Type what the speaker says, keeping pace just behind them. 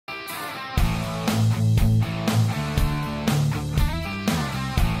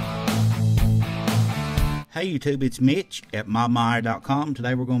Hey YouTube, it's Mitch at ModMyi.com.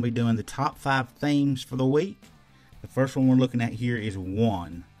 Today we're going to be doing the top 5 themes for the week. The first one we're looking at here is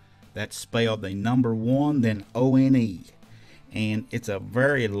One. That's spelled the number 1, then O-N-E. And it's a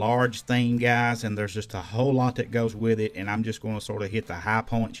very large theme, guys, and there's just a whole lot that goes with it, and I'm just going to sort of hit the high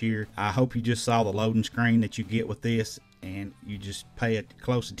points here. I hope you just saw the loading screen that you get with this, and you just pay it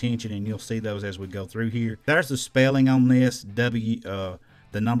close attention, and you'll see those as we go through here. There's the spelling on this, the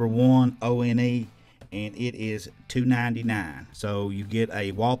number 1, O-N-E. And it is $2.99. So you get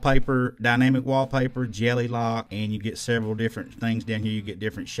a wallpaper, dynamic wallpaper, jelly lock, and you get several different things down here. You get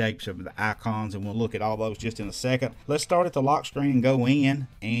different shapes of the icons, and we'll look at all those just in a second. Let's start at the lock screen and go in,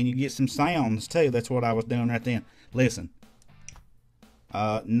 and you get some sounds too. That's what I was doing right then. Listen.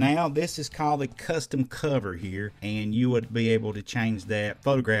 Now this is called a custom cover here, and you would be able to change that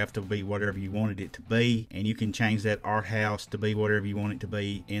photograph to be whatever you wanted it to be, and you can change that art house to be whatever you want it to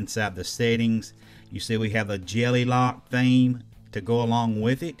be inside the settings. You see we have a jelly lock theme to go along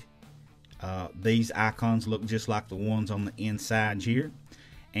with it. These icons look just like the ones on the inside here,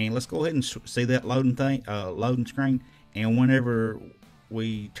 and let's go ahead and see that loading screen. And whenever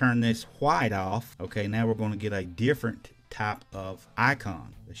we turn this white off, okay, now we're going to get a different type of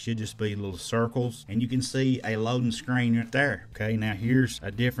icon. It should just be little circles, and you can see a loading screen right there. Okay, now here's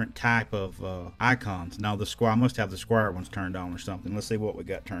a different type of icons. Now the square, I must have the square ones turned on or something. Let's see what we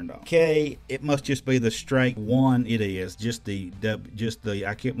got turned on. Okay, it must just be the straight one. It is just the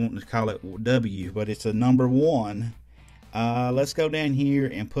I kept wanting to call it W, but it's a number 1. Let's go down here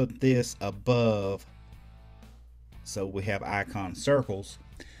and put this above, so we have icon circles.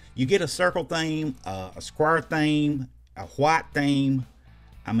 You get a circle theme, a square theme, a white theme.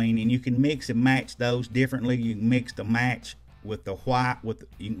 I mean, and you can mix and match those differently. You can mix the match with the white,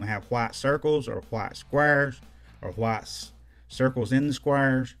 you can have white circles or white squares, or white circles in the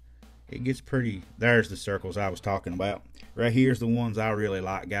squares. It gets pretty. There's the circles I was talking about. Right here's the ones I really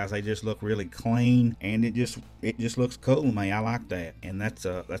like, guys. They just look really clean, and it just looks cool to me. I like that, and that's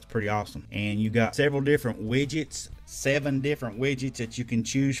pretty awesome. And you got several different widgets, 7 different widgets that you can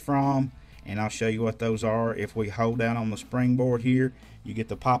choose from, and I'll show you what those are. If we hold down on the springboard here, you get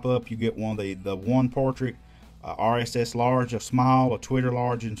the pop-up. You get one of the one portrait, RSS large, a small, a Twitter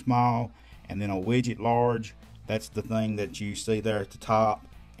large and small, and then a widget large. That's the thing that you see there at the top.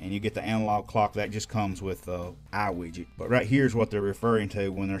 And you get the analog clock that just comes with iWidget. But right here is what they're referring to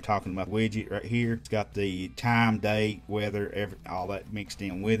when they're talking about widget. Right here, it's got the time, date, weather, all that mixed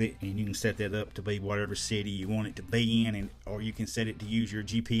in with it, and you can set that up to be whatever city you want it to be in, or you can set it to use your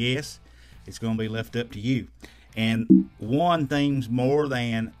GPS. It's going to be left up to you. And One theme's more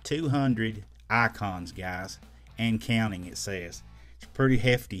than 200 icons, guys, and counting. It says it's a pretty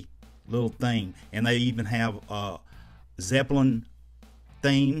hefty little theme, and they even have Zeppelin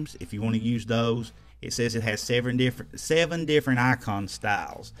themes if you want to use those. It says it has 7 different icon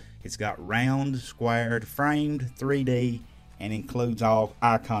styles. It's got round, squared, framed, 3D, and includes all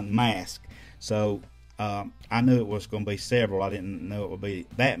icon mask. So I knew it was going to be several. I didn't know it would be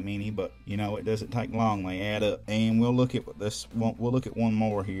that many, but you know, it doesn't take long. They add up. And we'll look at this. We'll look at one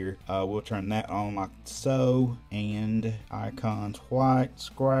more here. We'll turn that on like so, and icons white,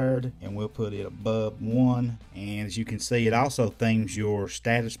 squared, and we'll put it above 1. And as you can see, it also themes your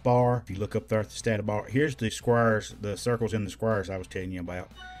status bar. If you look up there at the status bar, here's the squares, the circles in the squares I was telling you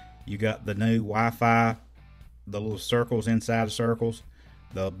about. You got the new Wi-Fi, the little circles inside the circles,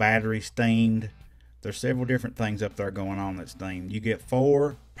 the batteries themed. There's several different things up there going on that's themed. You get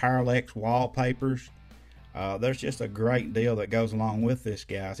 4 parallax wallpapers. There's just a great deal that goes along with this,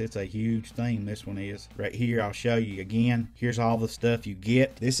 guys. It's a huge theme, this one is. Right here, I'll show you again. Here's all the stuff you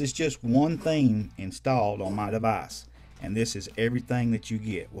get. This is just one theme installed on my device, and this is everything that you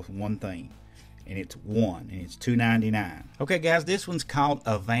get with one theme. And it's one, and it's $2.99. Okay, guys, this one's called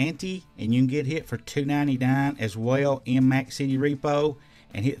Avanti, and you can get it for $2.99 as well in MacCiti Repo,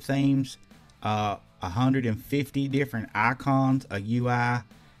 and it themes 150 different icons, a UI,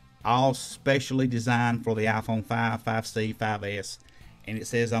 all specially designed for the iPhone 5, 5C, 5S, and it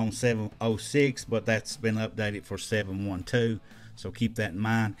says on 706, but that's been updated for 712, so keep that in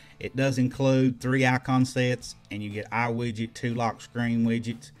mind. It does include 3 icon sets, and you get iWidget, 2 lock screen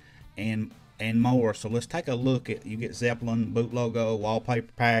widgets, and more. So let's take a look at, you get Zeppelin, boot logo,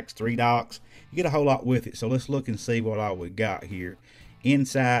 wallpaper packs, 3 docks. You get a whole lot with it, so let's look and see what all we got here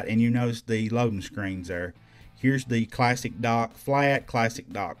inside. And you notice the loading screens there. Here's the classic dock flat,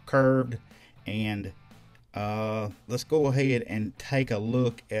 classic dock curved, and let's go ahead and take a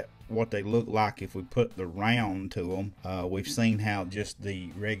look at what they look like if we put the round to them. We've seen how just the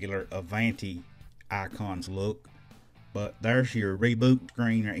regular Avanti icons look, but there's your reboot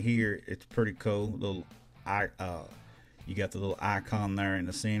screen right here. It's pretty cool, little you got the little icon there in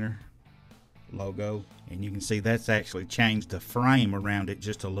the center, logo, and you can see that's actually changed the frame around it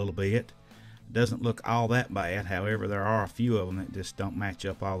just a little bit. Doesn't look all that bad. However, there are a few of them that just don't match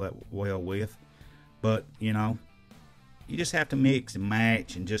up all that well with. But you know, you just have to mix and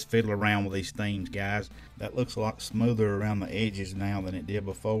match and just fiddle around with these themes, guys. That looks a lot smoother around the edges now than it did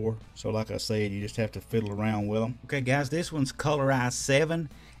before. So like I said, you just have to fiddle around with them. Okay guys, this one's colorized 7,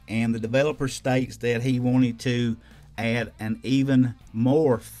 and the developer states that he wanted to add an even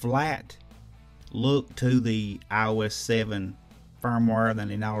more flat look to the iOS 7 firmware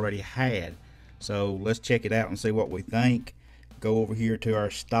than it already had. So let's check it out and see what we think. Go over here to our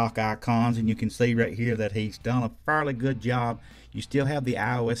stock icons, and you can see right here that he's done a fairly good job. You still have the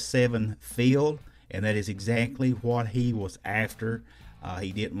iOS 7 feel, and that is exactly what he was after.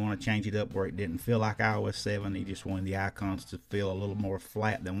 He didn't want to change it up where it didn't feel like iOS 7. He just wanted the icons to feel a little more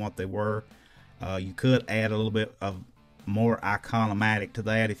flat than what they were. You could add a little bit of more iconomatic to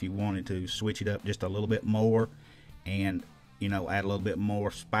that if you wanted to switch it up just a little bit more, and you know, add a little bit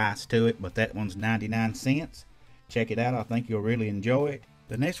more spice to it. But that one's 99 cents. Check it out. I think you'll really enjoy it.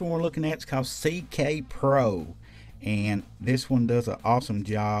 The next one we're looking at is called CK Pro, and this one does an awesome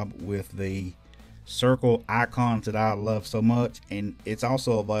job with the circle icons that I love so much, and it's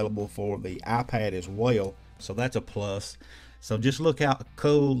also available for the iPad as well, so that's a plus. So just look how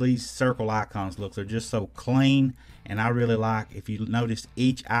cool these circle icons look. They're just so clean, and I really like, if you notice,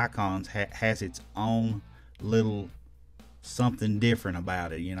 each icon has its own little something different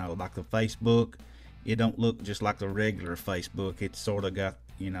about it. You know, like the Facebook, it don't look just like the regular Facebook. It's sort of got,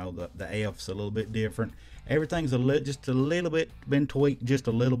 you know, the F's a little bit different. Everything's just a little bit been tweaked, just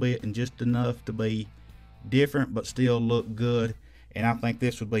a little bit, and just enough to be different but still look good. And I think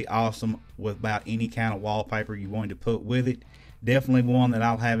this would be awesome with about any kind of wallpaper you want to put with it. Definitely one that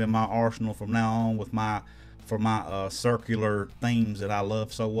I'll have in my arsenal from now on with my circular themes that I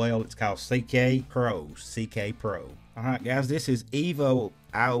love so well. It's called CK Pro. CK Pro. Alright guys, this is Evo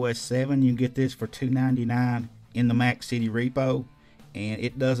iOS 7. You can get this for $2.99 in the MacCiti Repo, and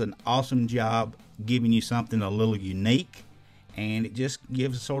it does an awesome job giving you something a little unique, and it just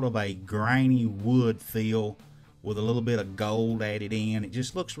gives sort of a grainy wood feel with a little bit of gold added in. It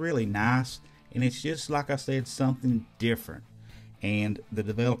just looks really nice, and it's just, like I said, something different. And the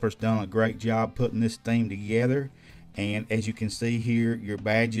developer's done a great job putting this theme together. And as you can see here, your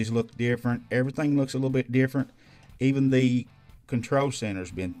badges look different. Everything looks a little bit different. Even the control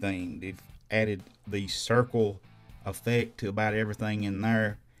center's been themed. They've added the circle effect to about everything in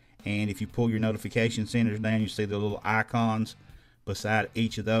there. And if you pull your notification centers down, you see the little icons beside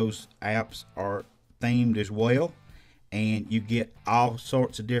each of those apps are themed as well. And you get all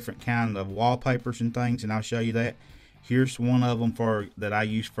sorts of different kinds of wallpapers and things, and I'll show you that. Here's one of them that I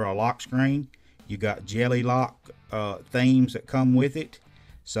use for a lock screen. You got jelly lock themes that come with it.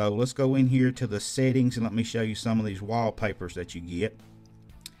 So let's go in here to the settings and let me show you some of these wallpapers that you get.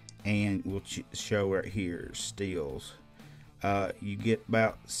 And we'll show right here, stills. You get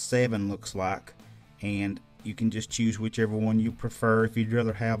about 7, looks like, and you can just choose whichever one you prefer. If you'd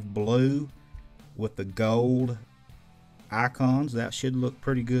rather have blue with the gold icons, that should look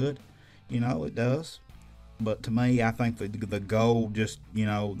pretty good. You know, it does. But to me, I think the gold, just, you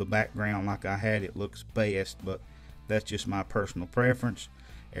know, the background like I had it, looks best. But that's just my personal preference.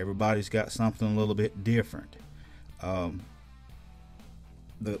 Everybody's got something a little bit different.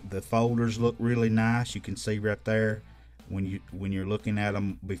 The folders look really nice. You can see right there when you're looking at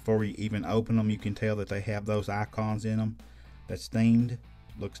them before you even open them, you can tell that they have those icons in them. That's themed.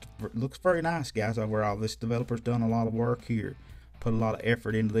 Looks very nice, guys. Overall, this developer's done a lot of work here. Put a lot of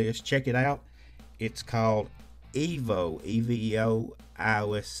effort into this. Check it out. It's called Evo, E-V-E-O,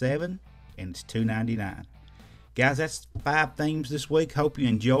 iOS 7, and it's $2.99. Guys, that's 5 themes this week. Hope you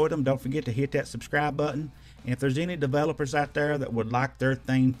enjoyed them. Don't forget to hit that subscribe button. And if there's any developers out there that would like their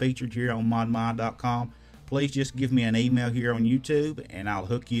theme featured here on ModMyi.com, please just give me an email here on YouTube, and I'll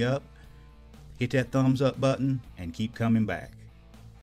hook you up. Hit that thumbs up button, and keep coming back.